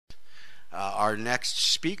Our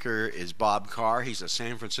next speaker is Bob Carr. He's a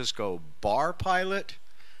San Francisco bar pilot.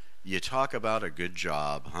 You talk about a good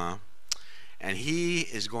job, huh? And he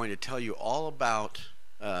is going to tell you all about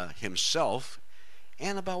himself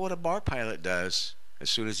and about what a bar pilot does as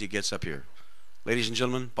soon as he gets up here. Ladies and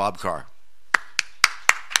gentlemen, Bob Carr.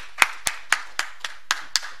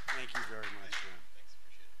 Thank you very much. Thanks,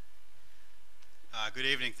 appreciate it. Good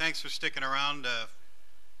evening. Thanks for sticking around.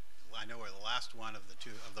 I know we're the last one of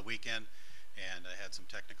the weekend, and I had some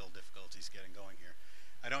technical difficulties getting going here.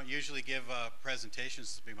 I don't usually give presentations.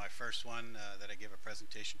 This will be my first one that I give a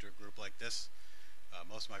presentation to a group like this.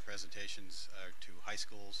 Most of my presentations are to high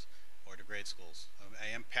schools or to grade schools. I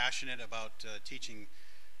am passionate about teaching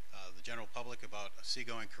the general public about a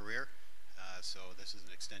seagoing career, so this is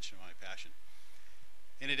an extension of my passion.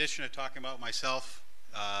 In addition to talking about myself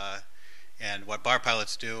and what bar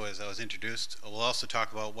pilots do, as I was introduced, we'll also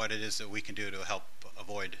talk about what it is that we can do to help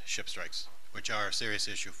avoid ship strikes, which are a serious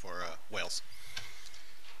issue for whales.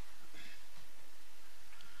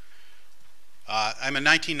 I'm a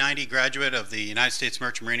 1990 graduate of the United States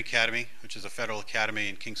Merchant Marine Academy, which is a federal academy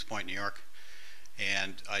in Kings Point, New York.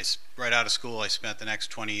 And right out of school, I spent the next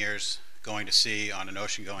 20 years going to sea on an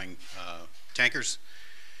ocean-going tankers.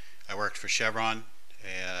 I worked for Chevron,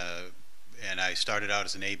 and I started out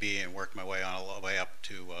as an AB and worked my way on all the way up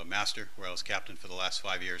to master, where I was captain for the last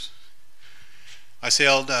 5 years. I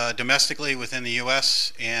sailed domestically within the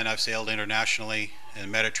U.S., and I've sailed internationally in the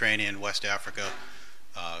Mediterranean, West Africa,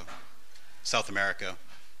 South America,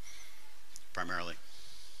 primarily.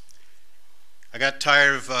 I got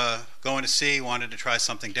tired of going to sea, wanted to try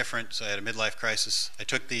something different, so I had a midlife crisis. I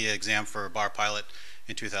took the exam for a bar pilot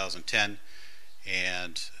in 2010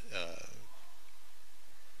 and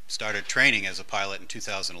started training as a pilot in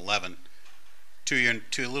 2011. A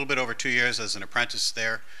little bit over 2 years as an apprentice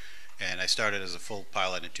there, and I started as a full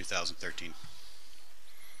pilot in 2013.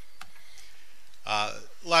 A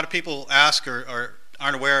lot of people ask or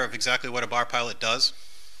aren't aware of exactly what a bar pilot does.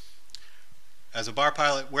 As a bar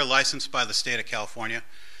pilot, we're licensed by the state of California.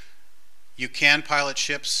 You can pilot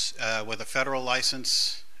ships with a federal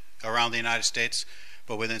license around the United States,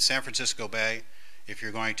 but within San Francisco Bay, if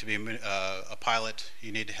you're going to be a pilot,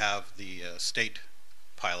 you need to have the state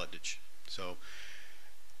pilotage. So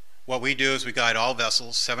what we do is we guide all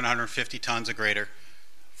vessels, 750 tons or greater,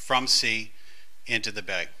 from sea into the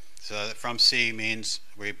bay. So from sea means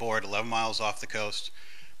we board 11 miles off the coast.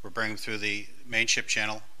 We're bringing them through the main ship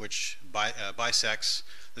channel, which bisects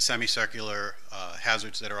the semicircular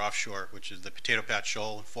hazards that are offshore, which is the Potato Patch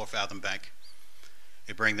Shoal and 4 Fathom Bank.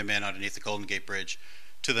 We bring them in underneath the Golden Gate Bridge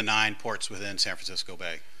to the 9 ports within San Francisco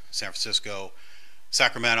Bay. San Francisco,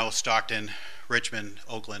 Sacramento, Stockton, Richmond,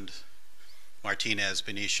 Oakland, Martinez,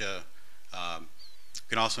 Benicia.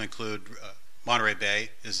 Can also include Monterey Bay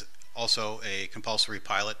is also a compulsory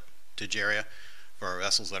pilot to JARIA for our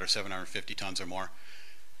vessels that are 750 tons or more.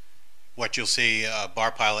 What you'll see,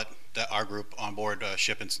 bar pilot, our group on board a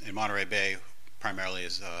ship in Monterey Bay primarily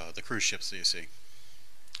is the cruise ships that you see.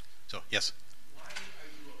 So, yes? Why are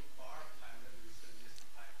you a bar pilot instead of just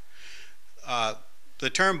a pilot? The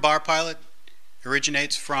term bar pilot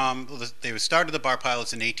originates from, they started the bar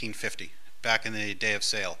pilots in 1850, back in the day of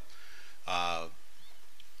sail.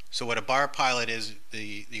 So what a bar pilot is,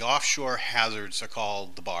 the offshore hazards are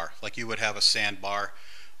called the bar. Like you would have a sandbar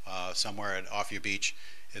somewhere off your beach.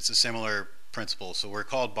 It's a similar principle. So we're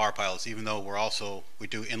called bar pilots, even though we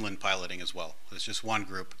do inland piloting as well. It's just one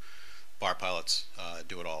group. Bar pilots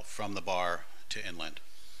do it all, from the bar to inland.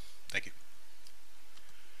 Thank you.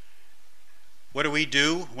 What do we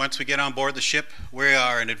do once we get on board the ship? We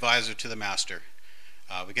are an advisor to the master.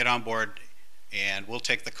 We get on board and we'll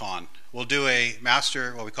take the con. We'll do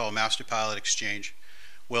what we call a master pilot exchange.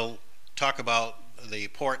 We'll talk about the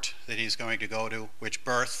port that he's going to go to, which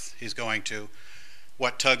berth he's going to,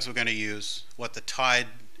 what tugs we're going to use, what the tide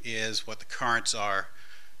is, what the currents are.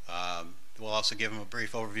 We'll also give him a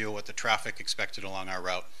brief overview of what the traffic expected along our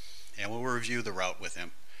route, and we'll review the route with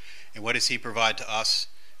him. And what does he provide to us?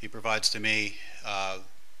 He provides to me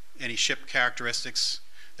any ship characteristics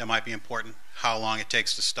that might be important, how long it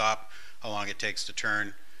takes to stop, how long it takes to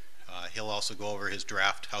turn. He'll also go over his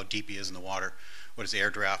draft, how deep he is in the water, what is air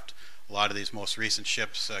draft. A lot of these most recent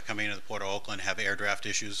ships coming into the Port of Oakland have air draft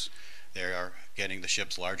issues. They are getting the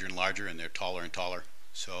ships larger and larger, and they're taller and taller.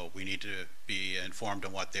 So we need to be informed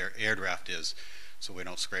on what their air draft is so we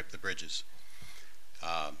don't scrape the bridges.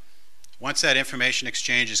 Once that information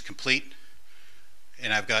exchange is complete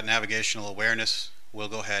and I've got navigational awareness, we'll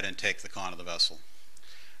go ahead and take the con of the vessel.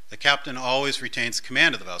 The captain always retains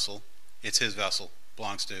command of the vessel. It's his vessel,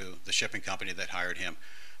 belongs to the shipping company that hired him,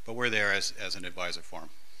 but we're there as an advisor for him.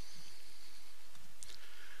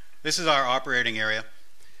 This is our operating area.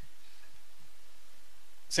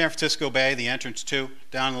 San Francisco Bay, the entrance to,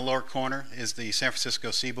 down in the lower corner is the San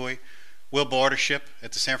Francisco Sea Buoy. We'll board a ship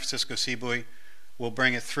at the San Francisco Sea Buoy. We'll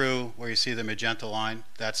bring it through where you see the magenta line.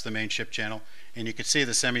 That's the main ship channel. And you can see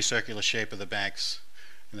the semicircular shape of the banks.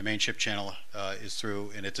 And the main ship channel is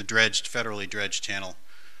through, and it's a dredged, federally dredged channel.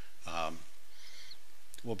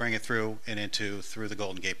 We'll bring it through and through the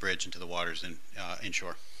Golden Gate Bridge into the waters and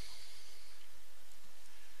inshore.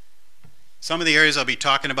 Some of the areas I'll be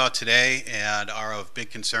talking about today and are of big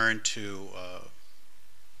concern to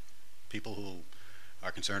people who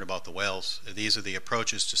are concerned about the whales. These are the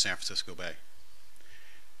approaches to San Francisco Bay.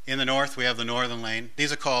 In the north, we have the northern lane.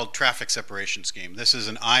 These are called traffic separation scheme. This is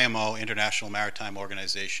an IMO, International Maritime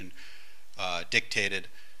Organization, dictated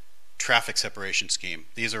traffic separation scheme.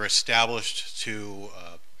 These are established to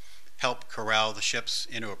help corral the ships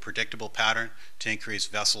into a predictable pattern to increase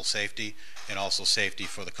vessel safety and also safety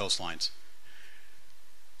for the coastlines.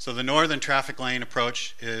 So the northern traffic lane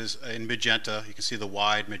approach is in magenta. You can see the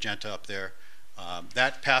wide magenta up there.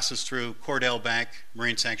 That passes through Cordell Bank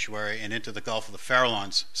Marine Sanctuary and into the Gulf of the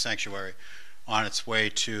Farallones Sanctuary on its way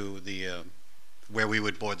to the where we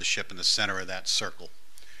would board the ship in the center of that circle.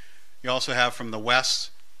 You also have from the west,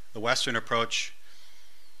 the western approach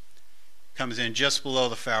comes in just below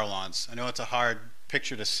the Farallones. I know it's a hard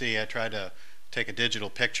picture to see. I tried to take a digital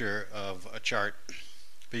picture of a chart,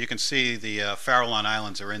 but you can see the Farallon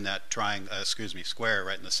Islands are in that square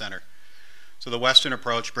right in the center. So the western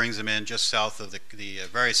approach brings them in just south of the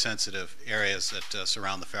very sensitive areas that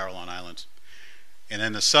surround the Farallon Islands. And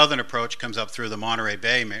then the southern approach comes up through the Monterey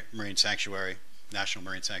Bay Marine Sanctuary, National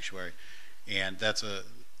Marine Sanctuary, and that's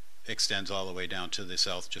extends all the way down to the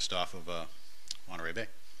south just off of Monterey Bay.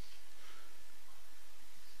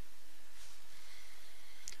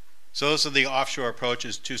 So those are the offshore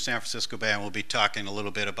approaches to San Francisco Bay, and we'll be talking a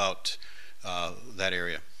little bit about that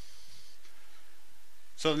area.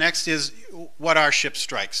 So next is, what are ship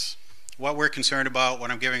strikes? What we're concerned about,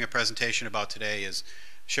 what I'm giving a presentation about today, is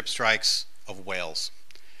ship strikes of whales.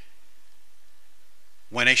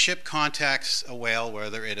 When a ship contacts a whale,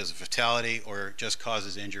 whether it is a fatality or just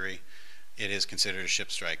causes injury, it is considered a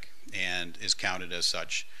ship strike and is counted as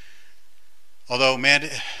such. Although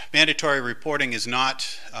mandatory reporting is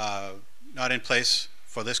not in place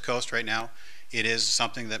for this coast right now, it is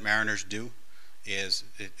something that mariners do, is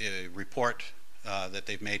report that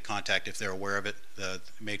they've made contact, if they're aware of it,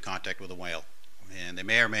 made contact with a whale. And they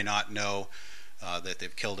may or may not know that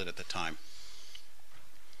they've killed it at the time.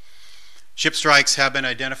 Ship strikes have been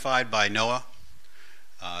identified by NOAA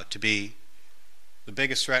to be the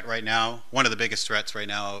biggest threat right now, one of the biggest threats right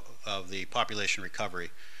now of the population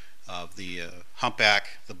recovery of the humpback,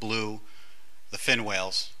 the blue, the fin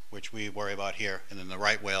whales, which we worry about here, and then the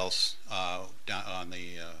right whales down on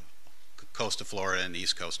the coast of Florida and the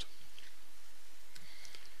East Coast.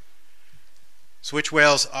 So which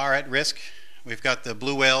whales are at risk? We've got the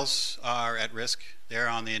blue whales are at risk. They're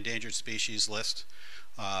on the endangered species list.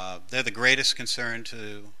 They're the greatest concern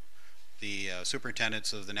to the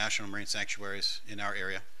superintendents of the National Marine Sanctuaries in our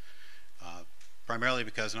area, primarily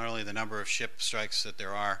because not only the number of ship strikes that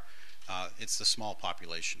there are, it's the small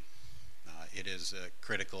population. It is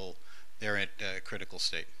critical. They're at a critical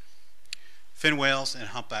state. Fin whales and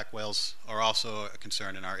humpback whales are also a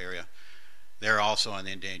concern in our area. They're also on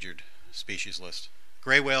the endangered species list.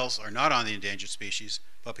 Gray whales are not on the endangered species,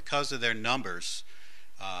 but because of their numbers,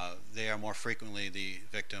 they are more frequently the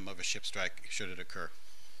victim of a ship strike should it occur.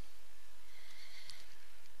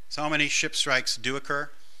 So how many ship strikes do occur?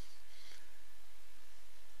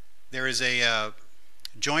 There is a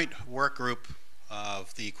joint work group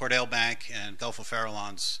of the Cordell Bank and Gulf of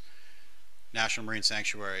Farallones National Marine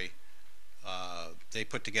Sanctuary. They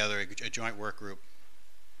put together a joint work group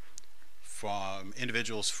from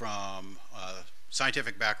individuals from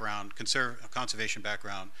scientific background, conservation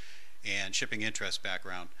background, and shipping interest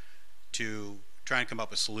background to try and come up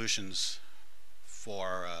with solutions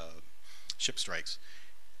for ship strikes.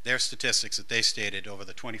 Their statistics that they stated over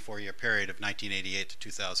the 24-year period of 1988 to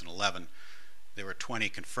 2011, there were 20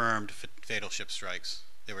 confirmed fatal ship strikes.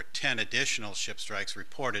 There were 10 additional ship strikes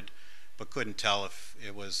reported, but couldn't tell if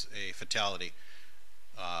it was a fatality.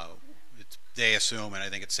 They assume, and I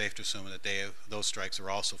think it's safe to assume, that those strikes are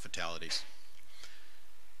also fatalities.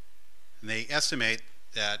 And they estimate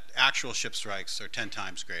that actual ship strikes are 10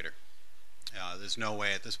 times greater. There's no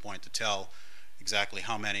way at this point to tell exactly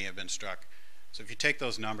how many have been struck. So if you take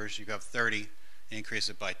those numbers, you have 30, increase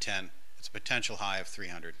it by 10, it's a potential high of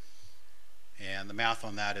 300. And the math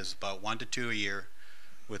on that is about 1 to 2 a year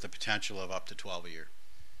with a potential of up to 12 a year.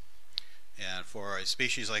 And for a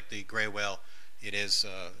species like the gray whale, it is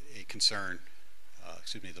a concern,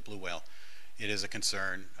 excuse me, the blue whale, it is a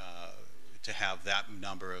concern to have that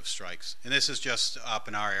number of strikes. And this is just up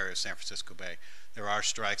in our area of San Francisco Bay. There are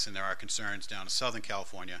strikes and there are concerns down in Southern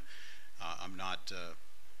California.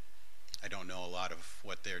 I don't know a lot of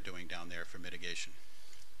what they're doing down there for mitigation.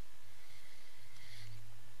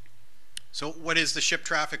 So what is the ship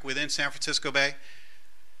traffic within San Francisco Bay?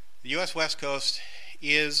 The U.S. West Coast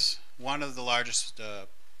is one of the largest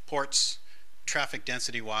ports, traffic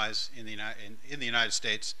density-wise, in the United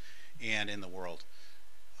States and in the world.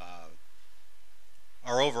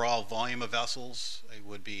 Our overall volume of vessels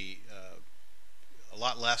would be a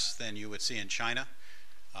lot less than you would see in China,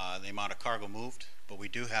 the amount of cargo moved, but we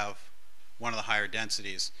do have one of the higher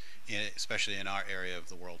densities, especially in our area of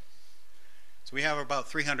the world. So we have about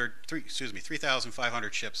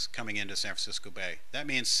 3,500 ships coming into San Francisco Bay. That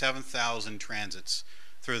means 7,000 transits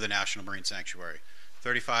through the National Marine Sanctuary.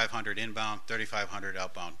 3,500 inbound, 3,500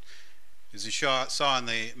 outbound. As you saw on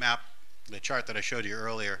the map, the chart that I showed you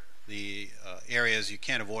earlier, the areas you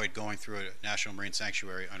can't avoid going through a National Marine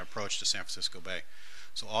Sanctuary on approach to San Francisco Bay.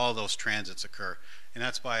 So all those transits occur, and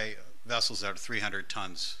that's by vessels that are 300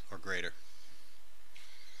 tons or greater.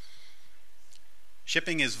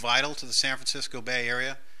 Shipping is vital to the San Francisco Bay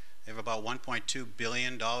area. They have about $1.2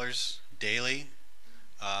 billion daily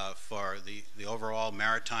for the overall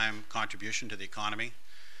maritime contribution to the economy.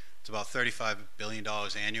 It's about $35 billion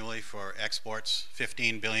annually for exports,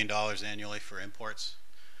 $15 billion annually for imports,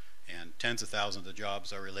 and tens of thousands of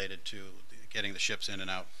jobs are related to getting the ships in and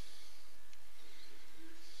out.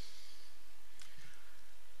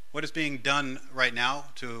 What is being done right now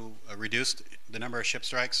to reduce the number of ship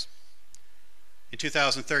strikes? In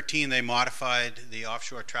 2013, they modified the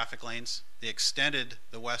offshore traffic lanes. They extended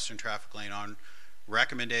the western traffic lane on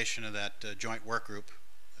recommendation of that joint work group.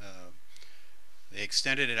 They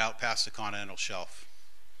extended it out past the continental shelf.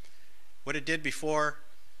 What it did before,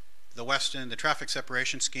 the traffic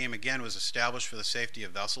separation scheme, again, was established for the safety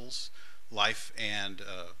of vessels, life, and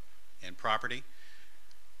property.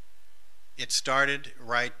 It started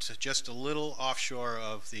right just a little offshore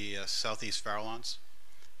of the southeast Farallones.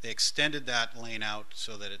 They extended that lane out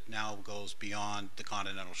so that it now goes beyond the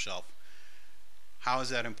continental shelf. How is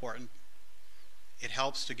that important? It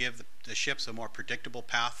helps to give the ships a more predictable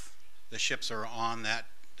path. The ships are on that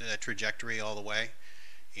trajectory all the way,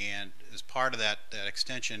 and as part of that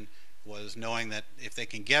extension was knowing that if they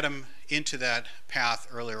can get them into that path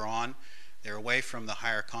earlier on, they're away from the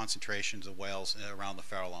higher concentrations of whales around the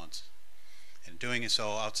Farallones. And doing so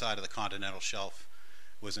outside of the continental shelf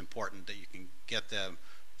was important, that you can get the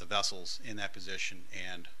vessels in that position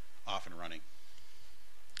and off and running.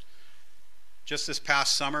 Just this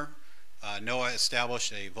past summer, NOAA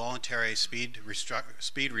established a voluntary speed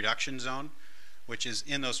reduction zone, which is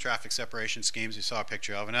in those traffic separation schemes you saw a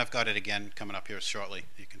picture of, and I've got it again coming up here shortly.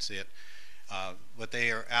 You can see it. What they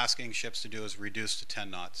are asking ships to do is reduce to 10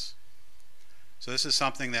 knots. So this is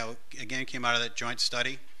something that, again, came out of that joint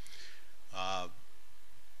study.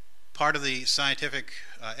 Part of the scientific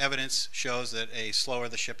evidence shows that a slower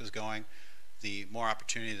the ship is going, the more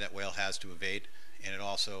opportunity that whale has to evade, and it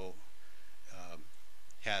also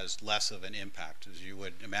has less of an impact. As you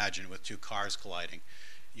would imagine, with two cars colliding,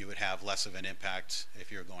 you would have less of an impact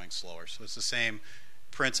if you're going slower. So it's the same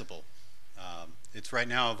principle. It's right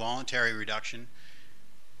now a voluntary reduction,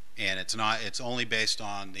 and it's only based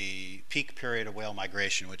on the peak period of whale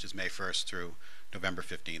migration, which is May 1st through November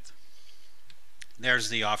 15th. There's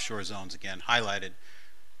the offshore zones again, highlighted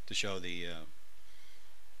to show the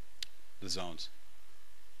zones.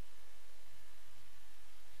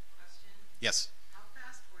 Question? Yes. How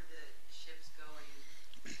fast were the ships going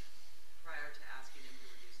prior to asking them to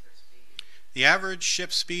reduce their speed? The average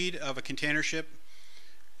ship speed of a container ship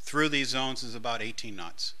through these zones is about 18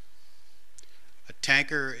 knots. A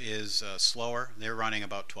tanker is slower. They're running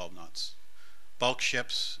about 12 knots. Bulk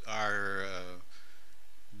ships are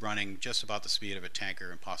running just about the speed of a tanker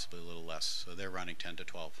and possibly a little less. So they're running 10 to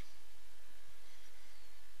 12.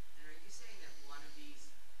 And are you saying that one of these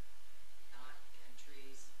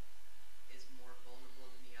entries is more vulnerable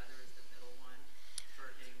than the other? Is the middle one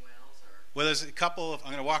for hitting whales? Or? Well, there's a couple of, I'm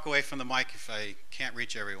going to walk away from the mic if I can't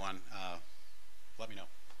reach everyone. Let me know.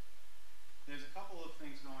 There's a couple of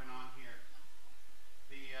things going on here.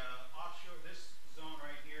 The offshore, this zone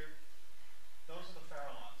right here, those are the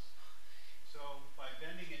Farallones. So by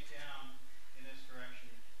bending it down in this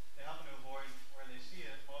direction, they happen to avoid where they see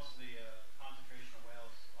it, most of the concentration of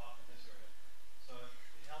whales off in this area. So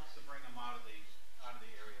it helps to bring them out of the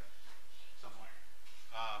area somewhere.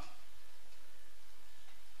 I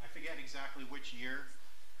forget exactly which year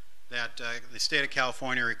that the state of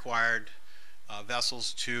California required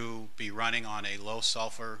vessels to be running on a low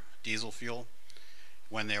sulfur diesel fuel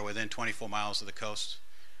when they're within 24 miles of the coast.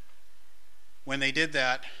 When they did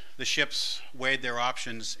that, the ships weighed their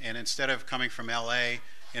options, and instead of coming from LA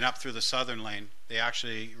and up through the southern lane, they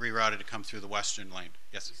actually rerouted to come through the western lane.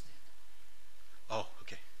 Yes? Oh,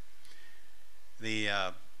 okay.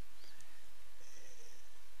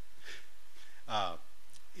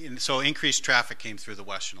 So increased traffic came through the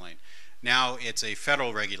western lane. Now it's a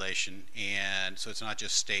federal regulation, and so it's not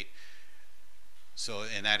just state. So,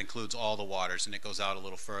 and that includes all the waters, and it goes out a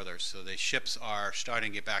little further. So the ships are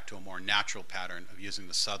starting to get back to a more natural pattern of using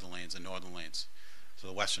the southern lanes and northern lanes. So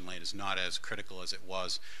the western lane is not as critical as it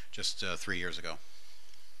was just 3 years ago.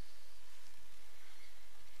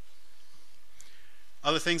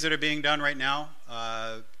 Other things that are being done right now,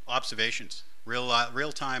 observations,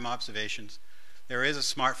 real-time observations. There is a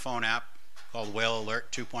smartphone app called Whale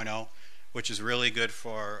Alert 2.0, which is really good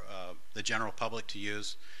for the general public to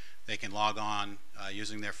use. They can log on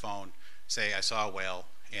using their phone, say I saw a whale,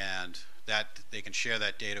 and that they can share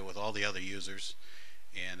that data with all the other users,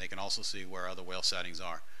 and they can also see where other whale sightings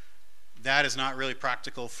are. That is not really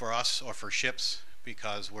practical for us or for ships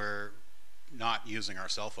because we're not using our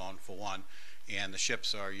cell phone, for one, and the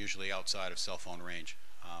ships are usually outside of cell phone range.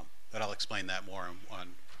 But I'll explain that more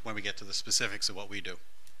when we get to the specifics of what we do.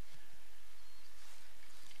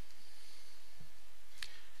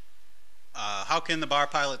 How can the bar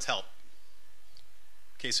pilots help?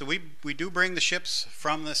 Okay, so we do bring the ships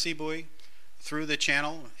from the sea buoy through the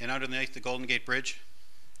channel and underneath the Golden Gate Bridge.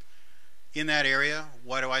 In that area,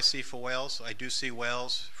 what do I see for whales? I do see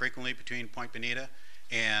whales frequently between Point Bonita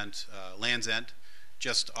and Land's End,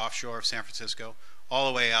 just offshore of San Francisco, all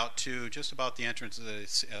the way out to just about the entrance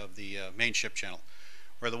of the main ship channel.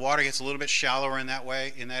 Where the water gets a little bit shallower in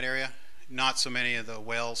that area, not so many of the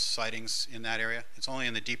whale sightings in that area. It's only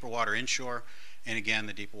in the deeper water inshore and again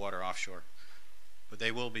the deeper water offshore. But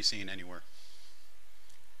they will be seen anywhere.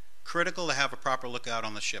 Critical to have a proper lookout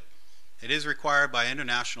on the ship. It is required by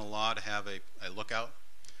international law to have a lookout.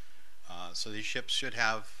 So these ships should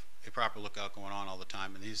have a proper lookout going on all the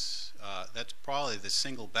time, and that's probably the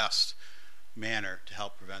single best manner to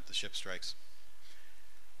help prevent the ship strikes.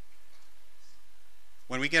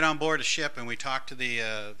 When we get on board a ship and we talk to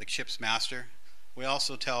the ship's master, we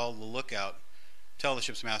also tell the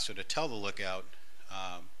ship's master to tell the lookout,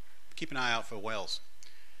 keep an eye out for whales.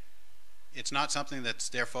 It's not something that's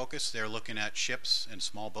their focus. They're looking at ships and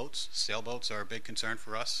small boats. Sailboats are a big concern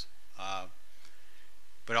for us,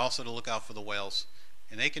 but also to look out for the whales.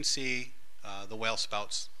 And they can see the whale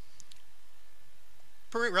spouts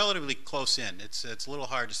relatively close in. It's a little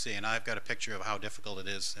hard to see, and I've got a picture of how difficult it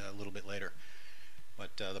is a little bit later.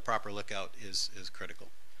 But the proper lookout is critical.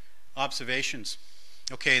 Observations.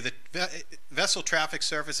 Okay, the vessel traffic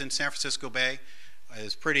surface in San Francisco Bay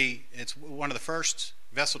is it's one of the first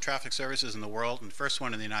vessel traffic services in the world and the first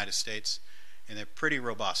one in the United States, and they're pretty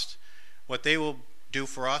robust. What they will do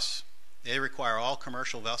for us, they require all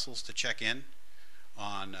commercial vessels to check in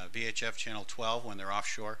on VHF channel 12 when they're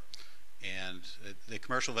offshore, and the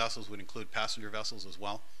commercial vessels would include passenger vessels as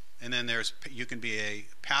well. And then you can be a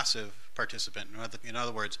passive participant. In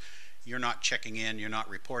other words, you're not checking in, you're not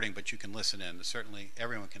reporting, but you can listen in. Certainly,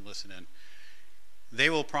 everyone can listen in. They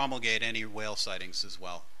will promulgate any whale sightings as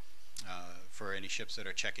well for any ships that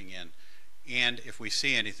are checking in. And if we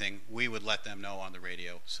see anything, we would let them know on the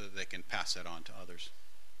radio so that they can pass that on to others.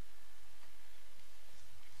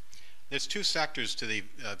 There's two sectors to the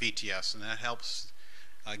VTS, and that helps.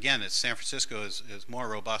 Again, San Francisco is more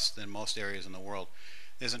robust than most areas in the world.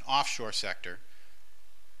 There's an offshore sector.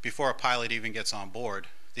 Before a pilot even gets on board,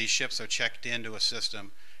 these ships are checked into a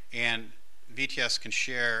system, and VTS can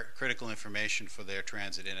share critical information for their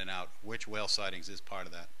transit in and out. Which whale sightings is part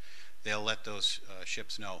of that. They'll let those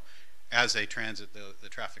ships know as they transit the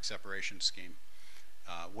traffic separation scheme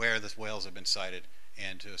where the whales have been sighted,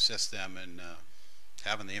 and to assist them in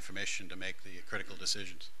having the information to make the critical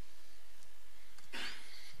decisions.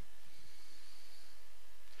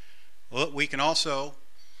 Well,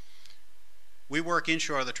 we work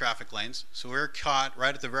inshore of the traffic lanes, so we're caught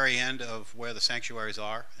right at the very end of where the sanctuaries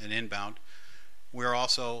are and inbound. We're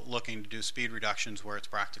also looking to do speed reductions where it's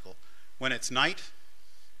practical. When it's night,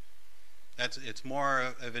 it's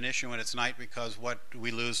more of an issue when it's night, because what we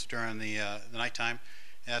lose during the nighttime,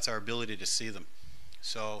 that's our ability to see them.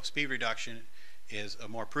 So speed reduction is a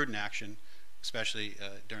more prudent action, especially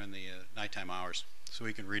during the nighttime hours, so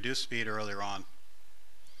we can reduce speed earlier on.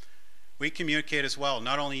 We communicate as well,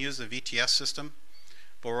 not only use the VTS system,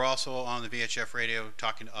 but we're also on the VHF radio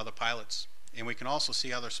talking to other pilots. And we can also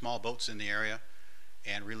see other small boats in the area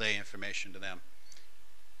and relay information to them.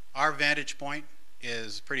 our vantage point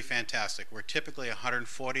is pretty fantastic. We're typically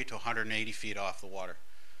 140 to 180 feet off the water.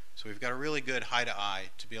 So we've got a really good eye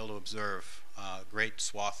to be able to observe a great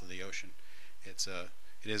swath of the ocean. It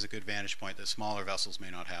is a good vantage point that smaller vessels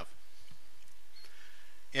may not have.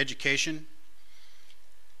 Education.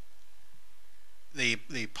 The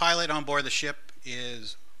pilot on board the ship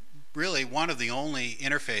is really one of the only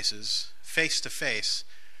interfaces face-to-face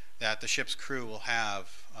that the ship's crew will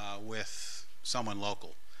have with someone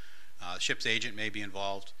local. Ship's agent may be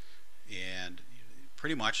involved, and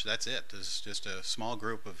pretty much that's it. There's just a small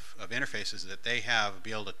group of interfaces that they have to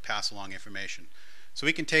be able to pass along information. So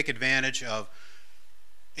we can take advantage of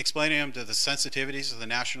explaining them to the sensitivities of the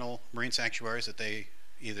national marine sanctuaries that they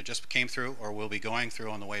either just came through or will be going through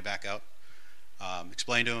on the way back out.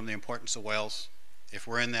 Explain to them the importance of whales. If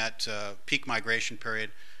we're in that peak migration period,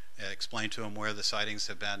 explain to them where the sightings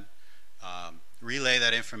have been. Relay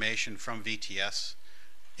that information from VTS.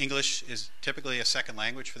 English is typically a second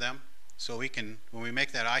language for them, so we can, when we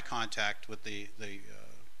make that eye contact with the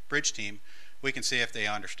bridge team, we can see if they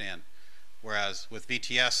understand. Whereas with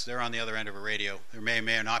VTS, they're on the other end of a radio. There may or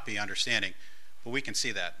may not be understanding, but we can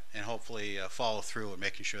see that and hopefully follow through in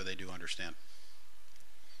making sure they do understand.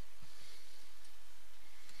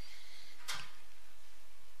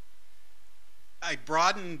 I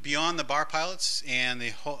broadened beyond the bar pilots and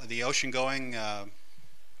the ocean-going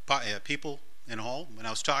people in a whole. When I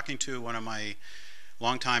was talking to one of my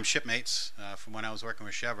longtime shipmates from when I was working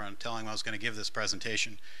with Chevron, telling him I was going to give this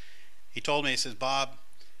presentation, he told me, he says, "Bob,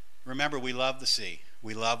 remember, we love the sea.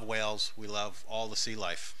 We love whales. We love all the sea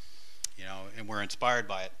life, you know, and we're inspired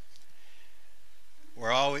by it.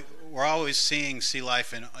 We're always seeing sea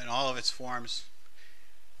life in all of its forms.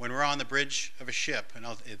 When we're on the bridge of a ship," and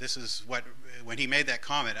this is what, when he made that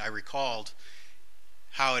comment, I recalled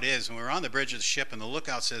how it is when we're on the bridge of the ship and the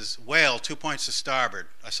lookout says, "Whale, 2 points to starboard.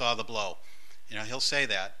 I saw the blow." You know, he'll say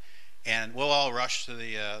that, and we'll all rush to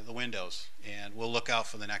the windows and we'll look out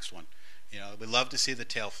for the next one. You know, we love to see the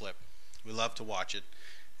tail flip. We love to watch it.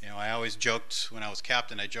 You know, I always joked when I was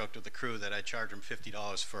captain, I joked with the crew that I'd charge them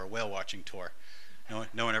 $50 for a whale watching tour.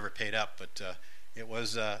 No one ever paid up, but it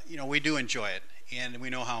was, you know, we do enjoy it, and we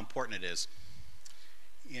know how important it is.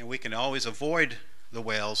 You know, we can always avoid the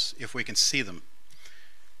whales if we can see them.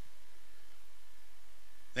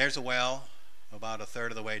 There's a whale about a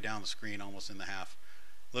third of the way down the screen, almost in the half,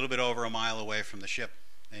 a little bit over a mile away from the ship,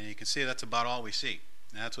 and you can see that's about all we see.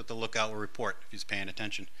 And that's what the lookout will report if he's paying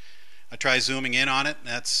attention. I try zooming in on it, and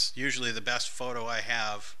that's usually the best photo I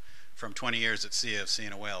have from 20 years at sea of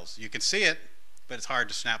seeing a whale. You can see it, but it's hard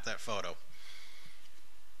to snap that photo.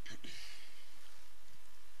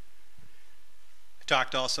 I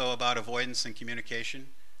talked also about avoidance and communication.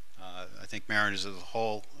 I think mariners as a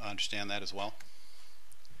whole understand that as well.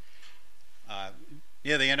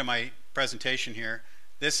 Near the end of my presentation here,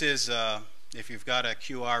 this is, if you've got a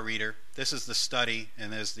QR reader, this is the study,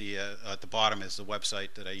 and there's the, at the bottom is the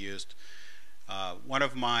website that I used. One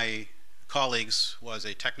of my colleagues was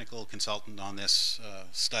a technical consultant on this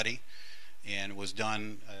study, and was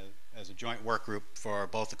done as a joint work group for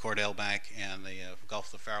both the Cordell Bank and the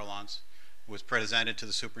Gulf of the Farallones. It was presented to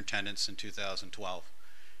the superintendents in 2012,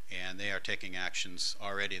 and they are taking actions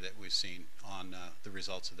already that we've seen on the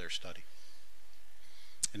results of their study.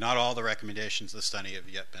 And not all the recommendations of the study have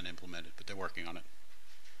yet been implemented, but they're working on it.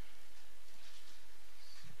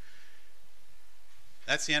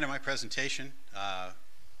 That's the end of my presentation. Kind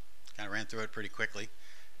of ran through it pretty quickly.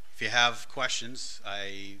 If you have questions,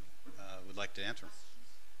 I would like to answer.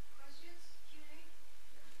 Questions? Q&A?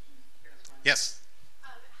 Yes?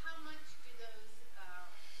 How much do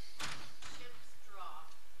those ships draw?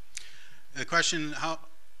 The question,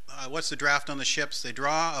 what's the draft on the ships? They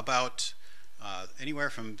draw about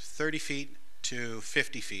anywhere from 30 feet to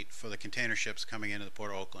 50 feet for the container ships coming into the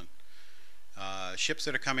Port of Oakland. Ships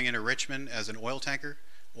that are coming into Richmond as an oil tanker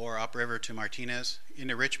or upriver to Martinez.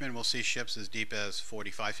 Into Richmond, we'll see ships as deep as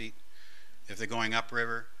 45 feet. If they're going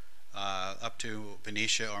upriver, up to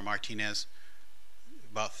Benicia or Martinez,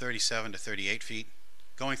 about 37 to 38 feet.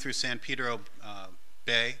 Going through San Pedro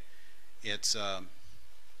Bay, it's,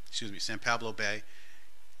 San Pablo Bay,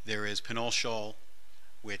 there is Pinole Shoal,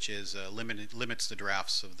 which is limits the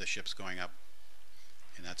drafts of the ships going up,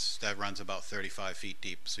 and that runs about 35 feet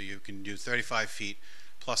deep. So you can do 35 feet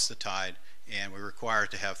plus the tide, and we're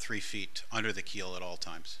required to have 3 feet under the keel at all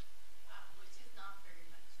times. Which is not very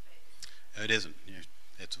much space. It isn't.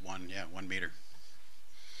 It's 1 meter.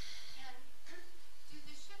 And do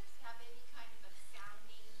the ships have any kind of a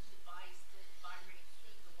sounding device that vibrates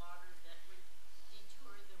through the water that would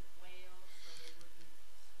deter the whales so they wouldn't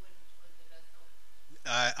swim toward the vessel?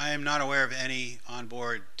 I am not aware of any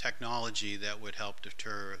onboard technology that would help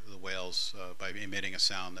deter the whales by emitting a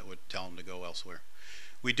sound that would tell them to go elsewhere.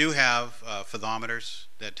 We do have fathometers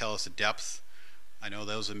that tell us the depth. I know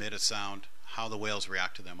those emit a sound. How the whales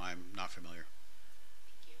react to them, I'm not familiar.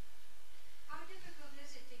 Thank you. How difficult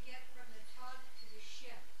is it to get from the tug to the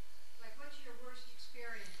ship? Like, what's your worst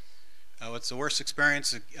experience? What's the worst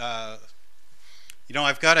experience? You know,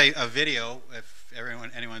 I've got a video, if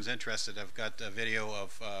anyone's interested, I've got a video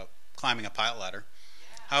of climbing a pilot ladder.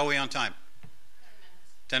 Yeah. How are we on time? 10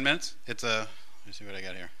 minutes. 10 minutes? It's a, let me see what I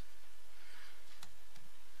got here.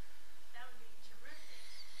 That would be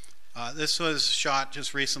terrific. This was shot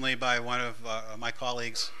just recently by one of my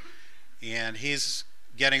colleagues, and he's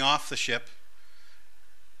getting off the ship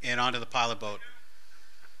and onto the pilot boat.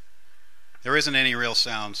 There isn't any real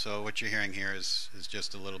sound, so what you're hearing here is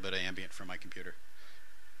just a little bit of ambient from my computer.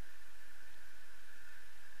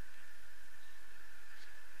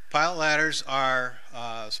 Pilot ladders are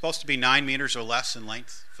supposed to be 9 meters or less in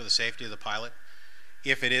length for the safety of the pilot.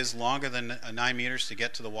 If it is longer than 9 meters to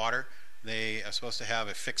get to the water, they are supposed to have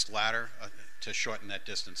a fixed ladder to shorten that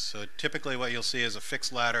distance. So typically what you'll see is a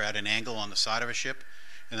fixed ladder at an angle on the side of a ship,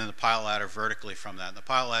 and then the pilot ladder vertically from that. And the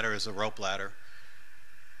pilot ladder is a rope ladder.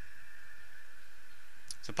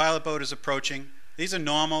 So the pilot boat is approaching. These are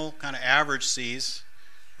normal, kind of average seas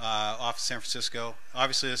off San Francisco.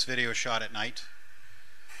 Obviously this video is shot at night.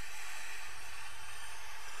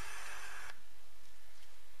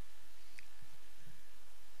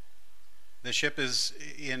 The ship it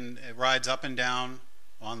rides up and down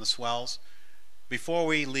on the swells. Before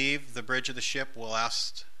we leave the bridge of the ship, we'll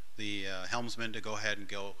ask the helmsman to go ahead and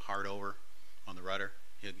go hard over on the rudder.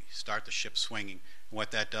 He'll start the ship swinging. And what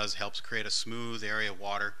that does helps create a smooth area of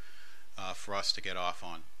water for us to get off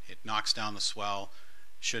on. It knocks down the swell,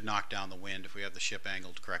 should knock down the wind if we have the ship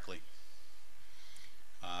angled correctly.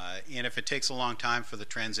 And if it takes a long time for the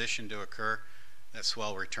transition to occur, that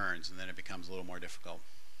swell returns and then it becomes a little more difficult.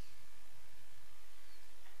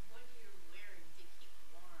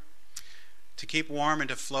 To keep warm and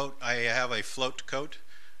to float, I have a float coat.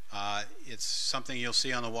 It's something you'll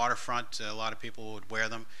see on the waterfront. A lot of people would wear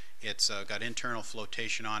them. It's got internal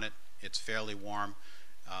flotation on it. It's fairly warm.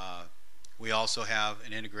 We also have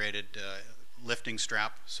an integrated lifting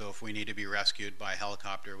strap, so if we need to be rescued by a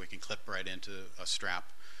helicopter, we can clip right into a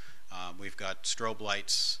strap. We've got strobe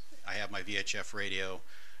lights. I have my VHF radio,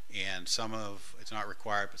 and it's not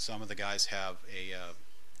required, but some of the guys have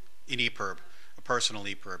an EPIRB. A personal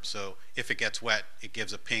EPIRB, so if it gets wet, it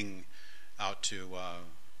gives a ping out to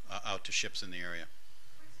ships in the area.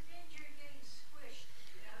 What's the danger of getting squished?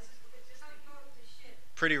 It's tugboat to ship.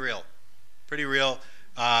 Pretty real, pretty real.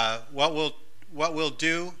 What we'll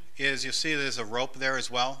do is you'll see there's a rope there as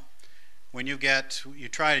well. When you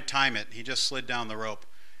try to time it. He just slid down the rope.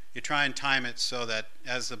 You try and time it so that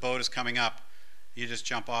as the boat is coming up, you just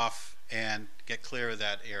jump off and get clear of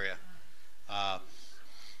that area.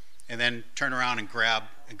 And then turn around and grab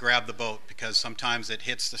the boat, because sometimes it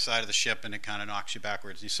hits the side of the ship and it kind of knocks you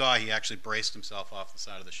backwards. You saw he actually braced himself off the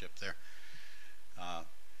side of the ship there.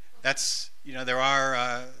 There's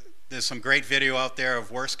some great video out there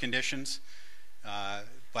of worse conditions,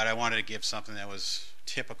 but I wanted to give something that was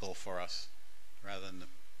typical for us rather than the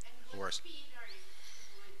worst. And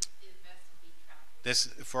what speed is best to be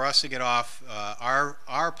traveling? For us to get off,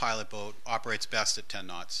 our pilot boat operates best at 10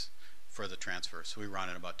 knots. For the transfer, so we run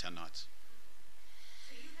at about 10 knots.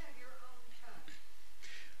 So you have your own tug?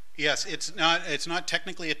 Yes, it's not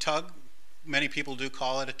technically a tug. Many people do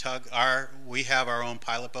call it a tug. We have our own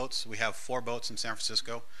pilot boats. We have 4 boats in San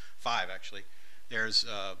Francisco, 5 actually. There's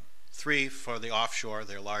 3 for the offshore.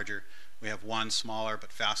 They're larger. We have 1 smaller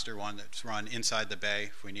but faster one that's run inside the bay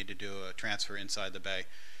if we need to do a transfer inside the bay,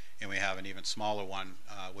 and we have an even smaller one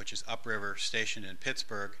which is upriver, stationed in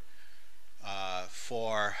Pittsburgh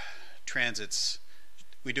for transits.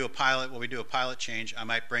 We do a pilot change. I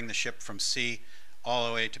might bring the ship from sea all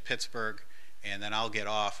the way to Pittsburgh, and then I'll get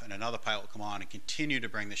off and another pilot will come on and continue to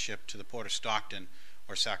bring the ship to the port of Stockton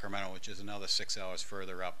or Sacramento, which is another 6 hours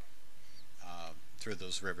further up through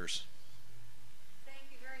those rivers.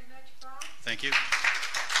 Thank you very much, Bob. Thank you.